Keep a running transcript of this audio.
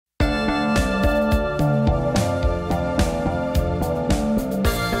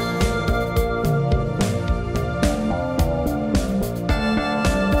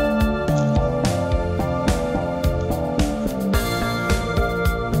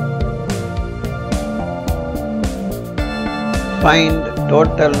Find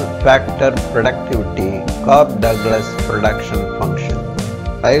total factor productivity Cobb-Douglas production function.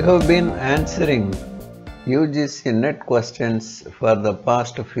 I have been answering UGC NET questions for the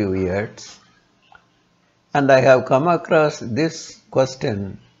past few years, and I have come across this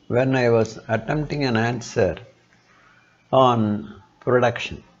question when I was attempting an answer on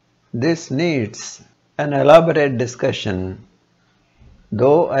production. This needs an elaborate discussion,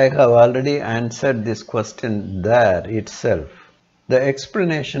 though I have already answered this question there itself. The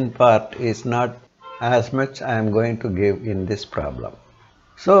explanation part is not as much I am going to give in this problem.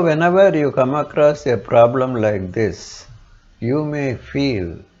 So whenever you come across a problem like this, you may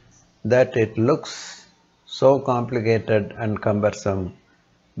feel that it looks so complicated and cumbersome,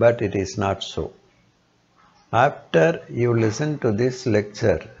 but it is not so. After you listen to this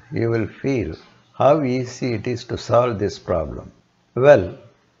lecture, you will feel how easy it is to solve this problem. Well,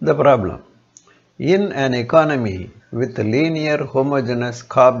 the problem. In an economy with a linear homogeneous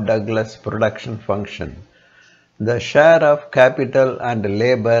Cobb-Douglas production function, the share of capital and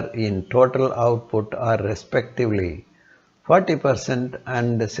labor in total output are respectively 40%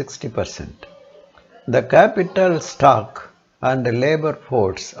 and 60%. The capital stock and labor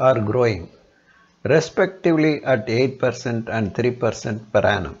force are growing respectively at 8% and 3% per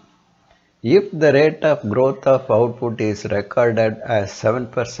annum. If the rate of growth of output is recorded as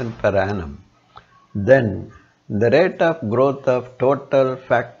 7% per annum, then the rate of growth of total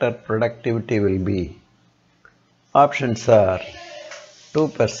factor productivity will be. Options are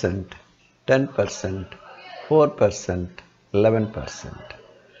 2%, 10%, 4%, 11%.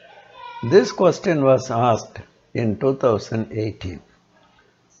 This question was asked in 2018.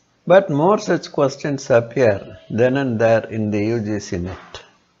 But more such questions appear then and there in the UGC NET.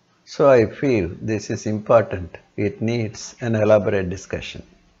 So I feel this is important. It needs an elaborate discussion.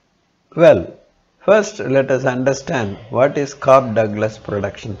 Well, first let us understand what is Cobb-Douglas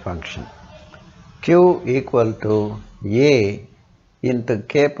production function. Q equal to A into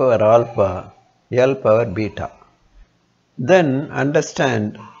K power alpha L power beta. Then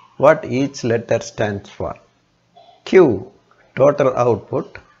understand what each letter stands for. Q, total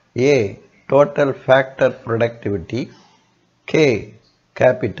output. A, total factor productivity. K,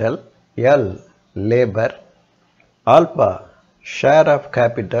 capital. L, labor. Alpha, share of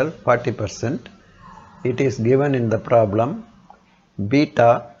capital 40%. It is given in the problem.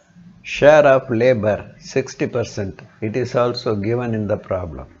 Beta, share of labor 60%. It is also given in the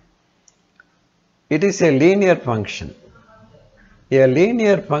problem. It is a linear function. A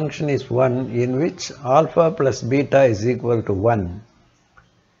linear function is one in which alpha plus beta is equal to 1.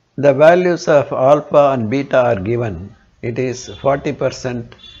 The values of alpha and beta are given. It is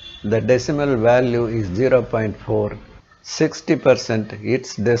 40%. The decimal value is 0.4. 60%,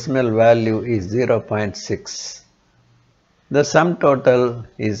 its decimal value is 0.6. The sum total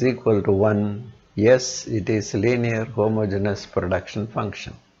is equal to 1. Yes, it is linear homogeneous production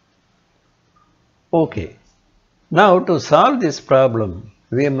function. Okay. Now to solve this problem,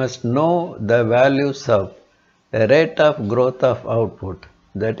 we must know the values of a rate of growth of output,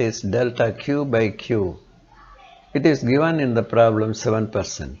 that is delta Q by Q. It is given in the problem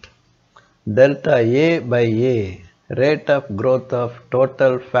 7%. Delta A by A, rate of growth of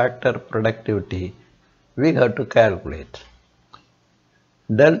total factor productivity, we have to calculate.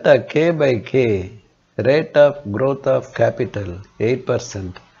 Delta K by K, rate of growth of capital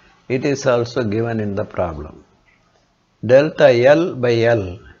 8%, it is also given in the problem. Delta L by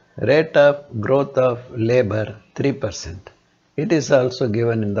L, rate of growth of labor 3%, it is also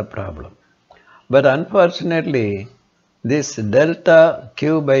given in the problem. But unfortunately, this delta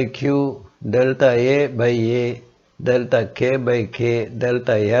Q by Q, delta A by A, delta K by K,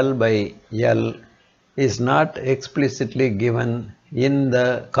 delta L by L is not explicitly given in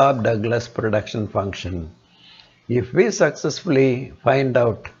the Cobb-Douglas production function. If we successfully find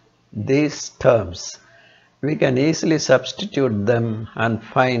out these terms, we can easily substitute them and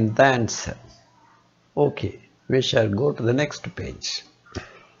find the answer. Okay, we shall go to the next page.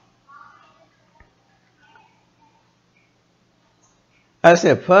 As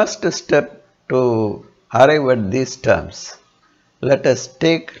a first step to arrive at these terms, let us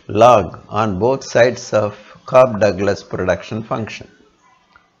take log on both sides of Cobb-Douglas production function.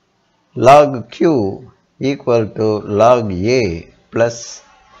 Log Q equal to log A plus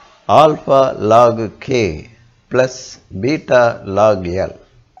alpha log K plus beta log L.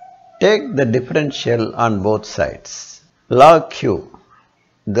 Take the differential on both sides. Log Q,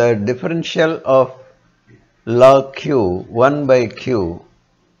 the differential of log Q 1 by Q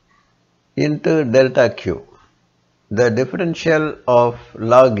into delta Q. The differential of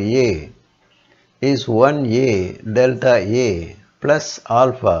log A is 1a delta a plus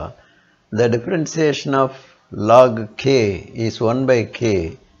alpha. The differentiation of log k is 1 by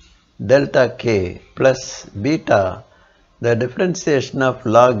k delta k plus beta. The differentiation of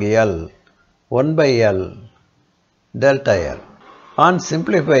log L 1 by L delta L. On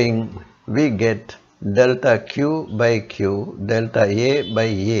simplifying, we get delta q by q delta a by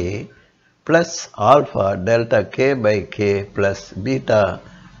a plus alpha delta k by k plus beta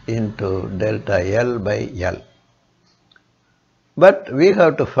into delta L by L. But we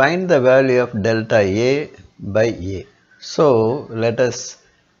have to find the value of delta a by a. So let us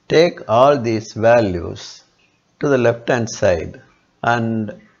take all these values to the left hand side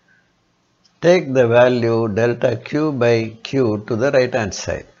and take the value delta q by q to the right hand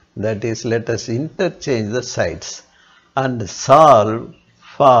side. That is, let us interchange the sides and solve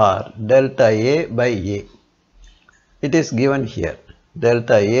for delta a by a. It is given here.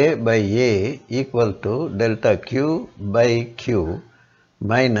 Delta a by a equal to delta q by q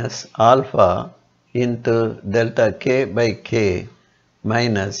minus alpha into delta k by k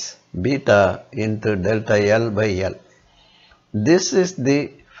minus beta into delta L by L. This is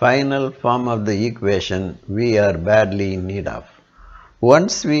the final form of the equation we are badly in need of.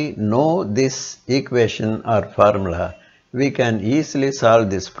 Once we know this equation or formula, we can easily solve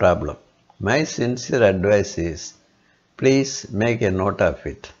this problem. My sincere advice is, please make a note of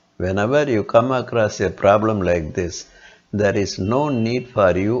it. Whenever you come across a problem like this, there is no need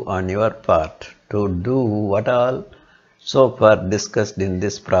for you on your part to do what all so far discussed in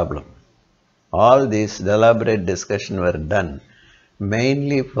this problem. All these elaborate discussion were done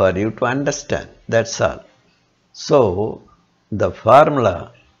mainly for you to understand. That's all. So, the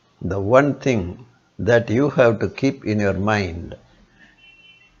formula, the one thing that you have to keep in your mind,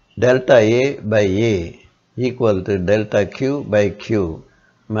 delta a by a equal to delta q by q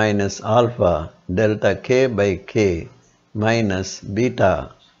minus alpha delta k by k minus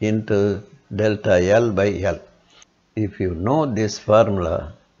beta into delta L by L. If you know this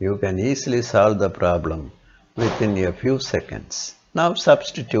formula, you can easily solve the problem within a few seconds. Now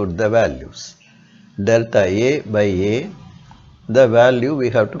substitute the values. Delta a by a, the value we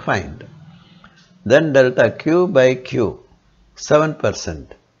have to find. Then delta q by q, 7%.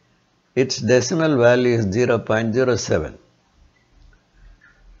 Its decimal value is 0.07.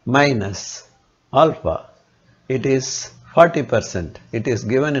 Minus alpha, it is 40%. It is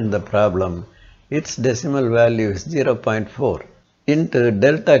given in the problem. Its decimal value is 0.4. Into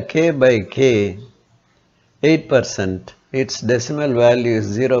delta k by k, 8%. Its decimal value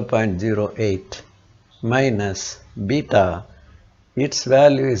is 0.08. Minus beta, its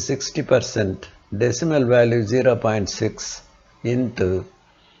value is 60%. Decimal value 0.6 into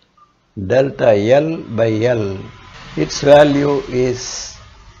delta L by L, its value is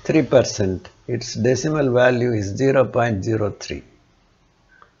 3%, its decimal value is 0.03.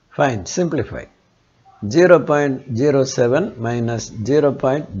 Fine, simplify. 0.07 minus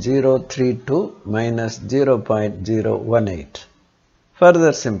 0.032 minus 0.018.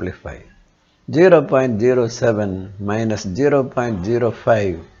 Further simplify. 0.07 minus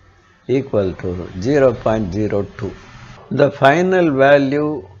 0.05 equal to 0.02. The final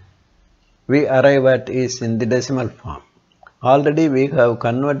value we arrive at is in the decimal form. Already we have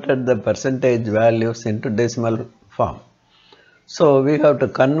converted the percentage values into decimal form. So we have to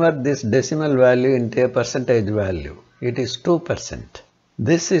convert this decimal value into a percentage value. It is 2%.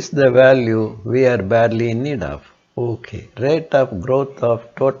 This is the value we are badly in need of. Okay, rate of growth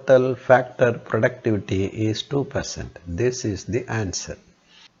of total factor productivity is 2%. This is the answer.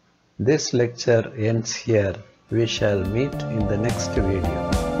 This lecture ends here. We shall meet in the next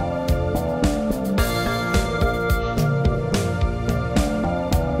video.